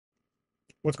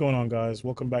What's going on, guys?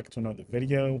 Welcome back to another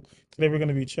video. Today we're going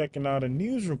to be checking out a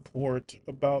news report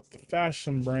about the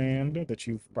fashion brand that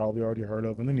you've probably already heard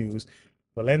of in the news,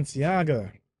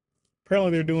 Balenciaga. Apparently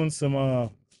they're doing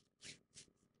some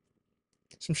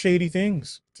shady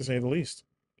things, to say the least.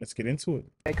 Let's get into it.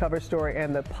 A cover story,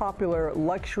 and the popular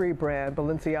luxury brand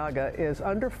Balenciaga is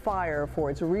under fire for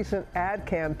its recent ad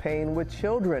campaign with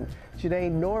children.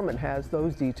 Janae Norman has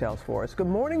those details for us. Good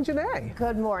morning, Janae.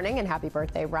 Good morning and happy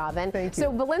birthday, Robin. Thank you.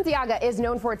 So Balenciaga is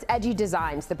known for its edgy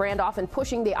designs, the brand often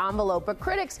pushing the envelope, but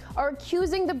critics are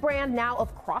accusing the brand now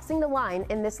of crossing the line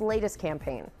in this latest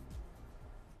campaign.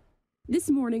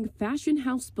 This morning, fashion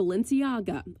house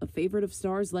Balenciaga, a favorite of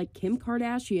stars like Kim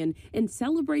Kardashian and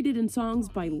celebrated in songs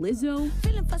by Lizzo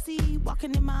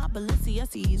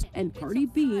and Cardi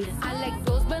B, I like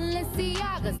those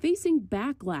Balenciagas. facing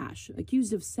backlash,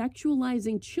 accused of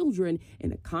sexualizing children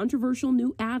in a controversial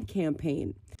new ad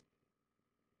campaign.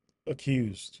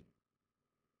 Accused.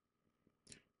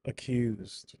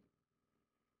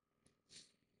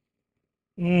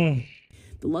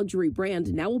 The luxury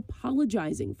brand now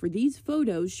apologizing for these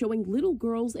photos showing little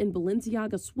girls in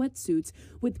Balenciaga sweatsuits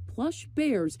with plush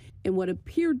bears and what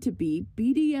appeared to be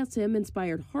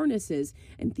BDSM-inspired harnesses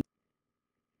and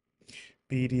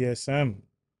BDSM.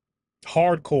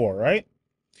 Hardcore, right?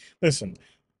 Listen,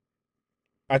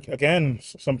 again,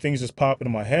 some things just pop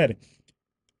into my head.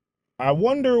 I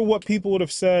wonder what people would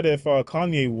have said if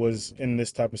Kanye was in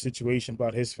this type of situation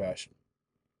about his fashion.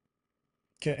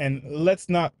 And let's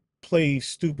not play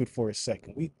stupid for a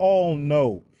second. We all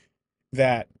know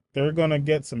that they're gonna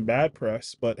get some bad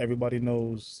press, but everybody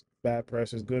knows bad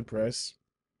press is good press,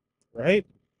 right?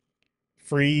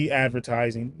 Free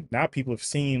advertising. Now people have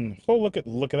seen, oh, look at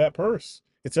that purse.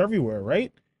 It's everywhere,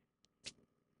 right?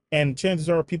 And chances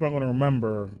are people are going to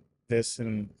remember this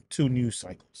in 2 news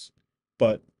cycles.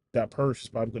 But that purse is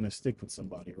probably going to stick with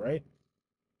somebody, right?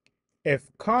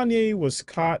 If Kanye was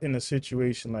caught in a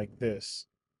situation like this,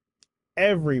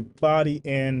 everybody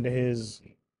in his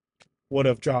would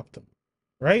have dropped him,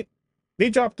 right? They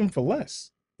dropped him for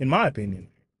less, in my opinion.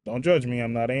 Don't judge me.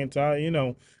 I'm not anti,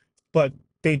 but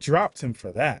they dropped him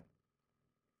for that.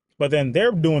 But then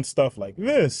they're doing stuff like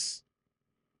this.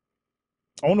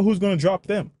 I wonder who's going to drop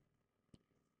them.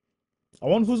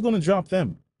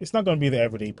 It's not going to be the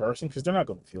everyday person because they're not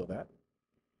going to feel that.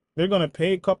 They're going to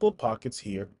pay a couple of pockets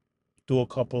here, do a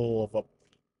couple of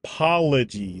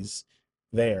apologies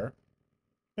there,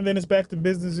 and then it's back to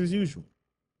business as usual.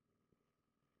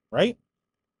 Right?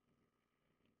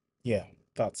 Yeah,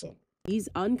 thought so. these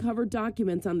uncovered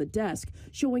documents on the desk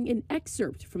showing an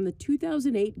excerpt from the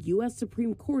 2008 U.S.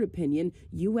 Supreme Court opinion,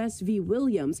 U.S. v.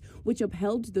 Williams, which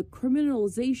upheld the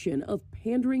criminalization of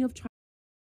pandering of child.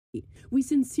 We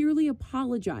sincerely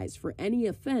apologize for any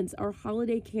offense our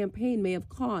holiday campaign may have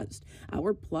caused.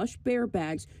 Our plush bear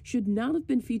bags should not have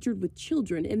been featured with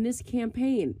children in this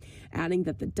campaign, adding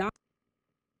that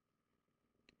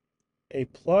A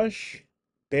plush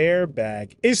bear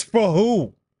bag is for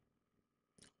who?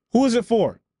 Who is it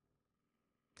for?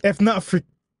 If not for...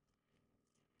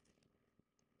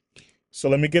 So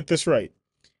let me get this right.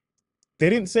 They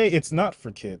didn't say it's not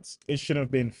for kids. It should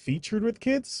have been featured with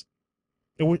kids.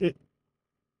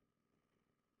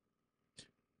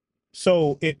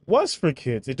 So it was for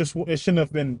kids. It shouldn't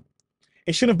have been.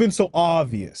 It shouldn't have been so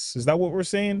obvious. Is that what we're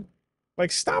saying?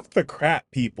 Like, stop the crap,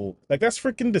 people. Like, that's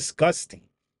freaking disgusting.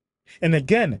 And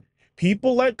again,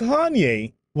 people like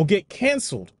Kanye will get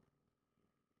canceled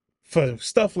for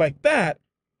stuff like that.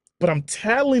 But I'm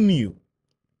telling you,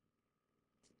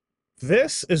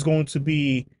 this is going to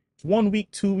be 1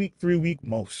 week, 2 week, 3 week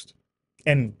most,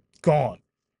 and gone.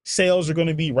 Sales are going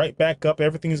to be right back up.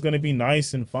 Everything is going to be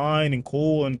nice and fine and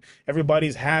cool, and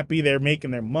everybody's happy. They're making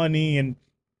their money. And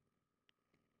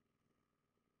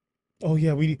oh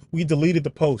yeah, we deleted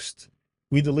the post.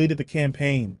 We deleted the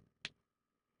campaign.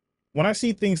 When I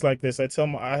see things like this,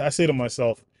 I say to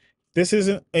myself, this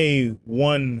isn't a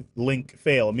one link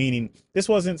fail, meaning this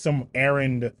wasn't some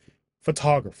errand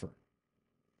photographer,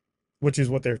 which is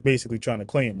what they're basically trying to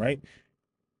claim, right?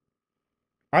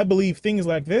 I believe things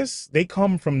like this, they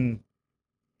come from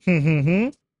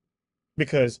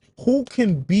because who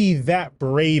can be that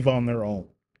brave on their own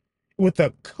with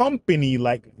a company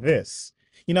like this?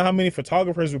 You know how many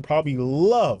photographers would probably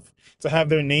love to have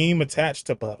their name attached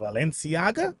to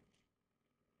Balenciaga?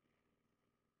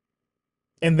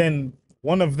 And then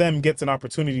one of them gets an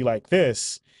opportunity like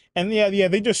this, and yeah,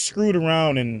 they just screwed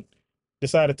around and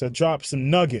decided to drop some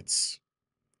nuggets,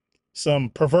 some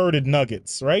perverted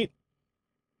nuggets, right?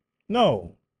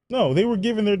 No, they were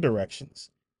given their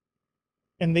directions,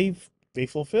 and they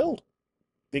fulfilled.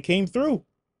 They came through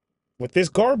with this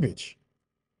garbage.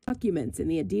 documents in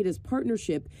the Adidas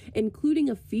partnership, including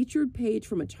a featured page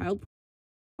from a child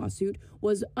lawsuit,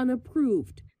 was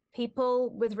unapproved. People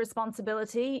with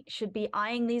responsibility should be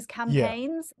eyeing these Yeah,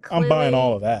 campaigns. I'm buying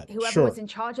all of Clearly, that. whoever was Sure. in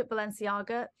charge at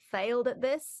Balenciaga failed at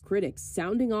this. Critics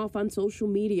sounding off on social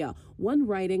media. One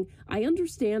writing, "I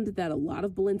understand that a lot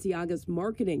of Balenciaga's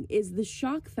marketing is the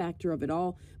shock factor of it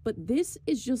all, but this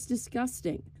is just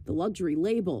disgusting." The luxury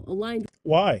label aligned.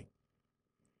 Why?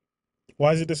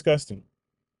 Why is it disgusting?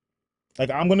 Like,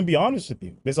 I'm going to be honest with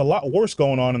you. There's a lot worse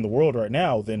going on in the world right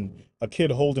now than a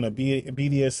kid holding a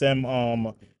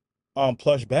BDSM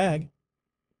plush bag.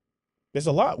 There's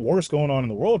a lot worse going on in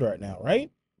the world right now,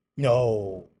 right?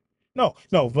 No. No.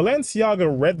 Balenciaga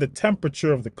read the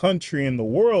temperature of the country and the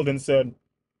world and said,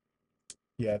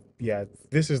 yeah,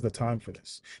 this is the time for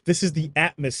this. This is the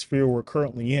atmosphere we're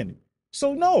currently in.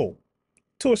 So no,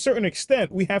 to a certain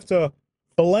extent, we have to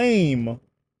blame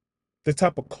the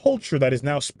type of culture that is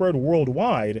now spread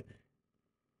worldwide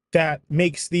that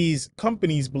makes these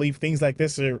companies believe things like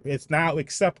this it's now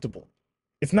acceptable.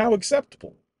 It's now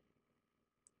acceptable.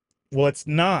 Well, it's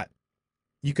not.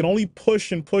 You can only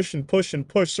push and push and push and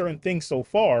push certain things so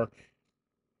far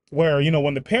where,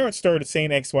 when the parents started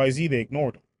saying XYZ, they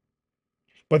ignored them.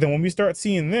 But then when we start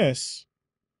seeing this,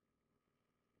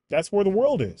 that's where the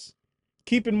world is.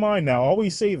 Keep in mind now, I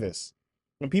always say this.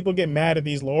 When people get mad at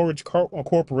these large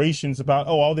corporations about,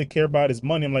 all they care about is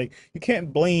money, I'm like, you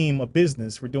can't blame a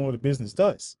business for doing what a business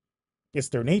does. It's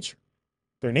their nature.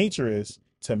 Their nature is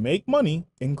to make money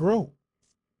and grow.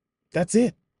 That's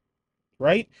it,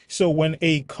 right? So when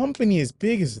a company as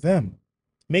big as them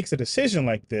makes a decision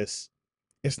like this,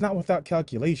 it's not without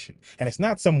calculation. And it's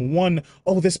not some one,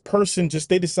 this person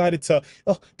they decided to,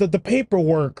 the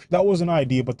paperwork, that was an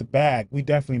idea, but the bag, we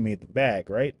definitely made the bag,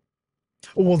 right?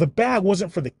 Well, the bag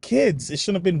wasn't for the kids. It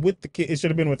shouldn't have been with the kids. It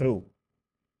should have been with who?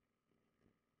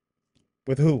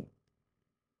 With who?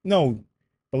 No,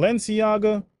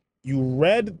 Balenciaga, you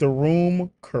read the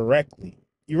room correctly.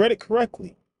 You read it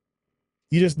correctly.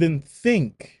 You just didn't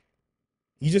think.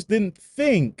 You just didn't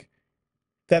think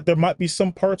that there might be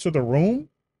some parts of the room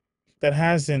that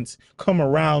hasn't come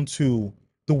around to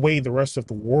the way the rest of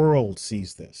the world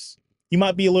sees this. You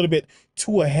might be a little bit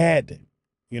too ahead.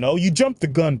 You jumped the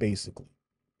gun, basically.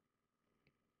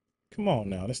 Come on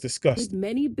now, that's disgusting. With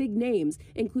many big names,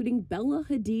 including Bella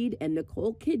Hadid and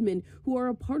Nicole Kidman, who are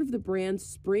a part of the brand's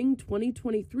Spring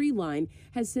 2023 line,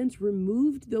 has since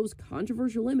removed those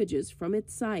controversial images from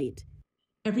its site.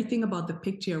 Everything about the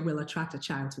picture will attract a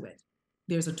child to it.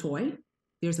 There's a toy,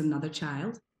 there's another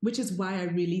child, which is why I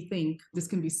really think this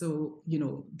can be so,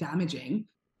 damaging.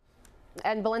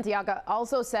 And Balenciaga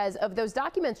also says of those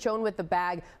documents shown with the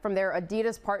bag from their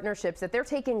Adidas partnerships that they're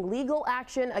taking legal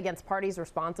action against parties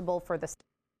responsible for the.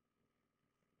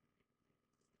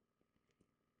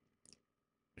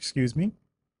 Excuse me?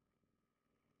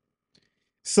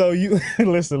 So you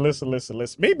listen.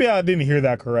 Maybe I didn't hear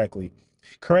that correctly.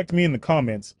 Correct me in the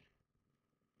comments.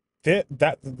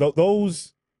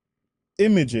 Those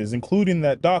images, including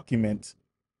that document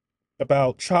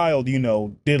about child,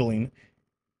 diddling,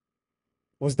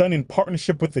 was done in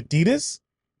partnership with Adidas.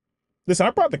 Listen, I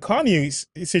brought the Kanye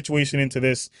situation into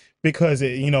this because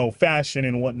fashion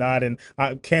and whatnot, and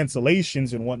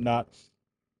cancellations and whatnot.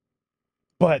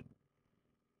 But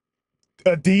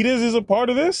Adidas is a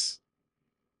part of this?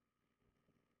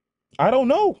 I don't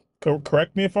know.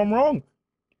 Correct me if I'm wrong.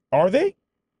 Are they?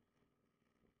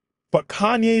 But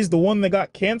Kanye's the one that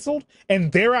got canceled,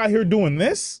 and they're out here doing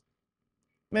this?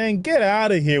 Man, get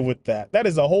out of here with that. That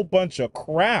is a whole bunch of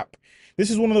crap. This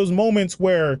is one of those moments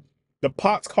where the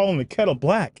pot's calling the kettle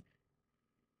black.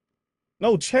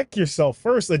 No, check yourself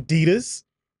first, Adidas,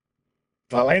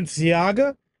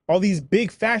 Balenciaga, all these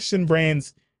big fashion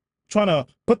brands trying to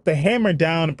put the hammer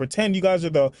down and pretend you guys are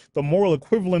the moral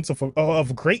equivalents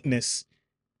of greatness.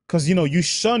 Because, you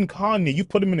shun Kanye, you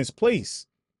put him in his place.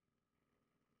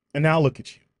 And now look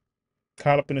at you,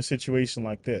 caught up in a situation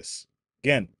like this.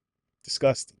 Again,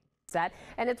 disgusting.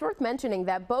 And it's worth mentioning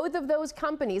that both of those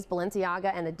companies,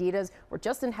 Balenciaga and Adidas, were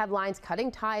just in headlines cutting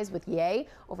ties with Ye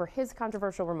over his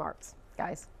controversial remarks.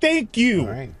 Guys. Thank you.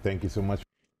 All right. Thank you so much.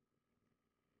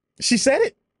 She said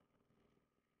it.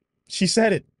 She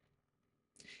said it.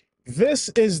 This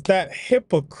is that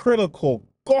hypocritical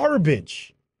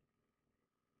garbage.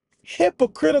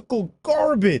 Hypocritical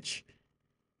garbage.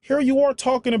 Here you are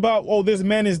talking about, this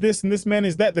man is this and this man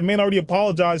is that. The man already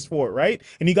apologized for it, right?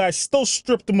 And you guys still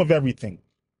stripped him of everything.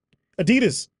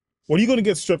 Adidas, what are you going to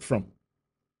get stripped from?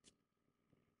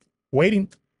 Waiting.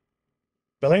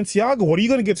 Balenciaga, what are you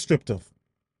going to get stripped of?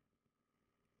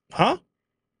 Huh?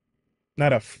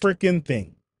 Not a freaking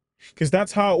thing. Because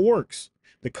that's how it works.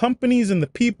 The companies and the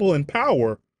people in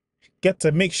power get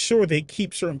to make sure they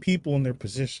keep certain people in their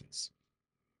positions.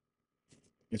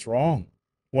 It's wrong.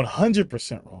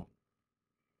 100% wrong.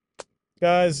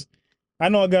 Guys, I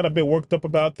know I got a bit worked up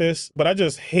about this, but I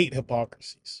just hate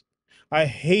hypocrisies. I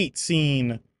hate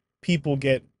seeing people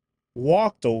get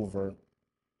walked over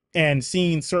and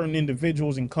seeing certain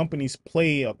individuals and companies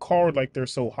play a card like they're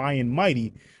so high and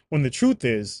mighty when the truth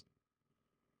is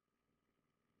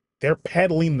they're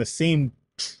peddling the same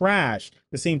trash,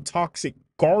 the same toxic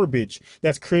garbage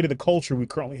that's created the culture we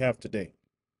currently have today.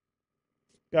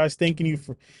 Guys, thank you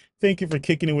for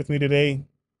kicking it with me today.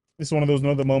 This is one of those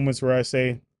other moments where I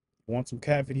say, want some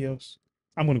cat videos?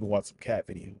 I'm gonna go watch some cat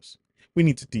videos. We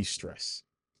need to de-stress.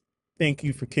 Thank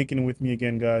you for kicking it with me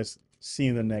again, guys. See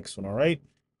you in the next one, all right?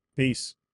 Peace.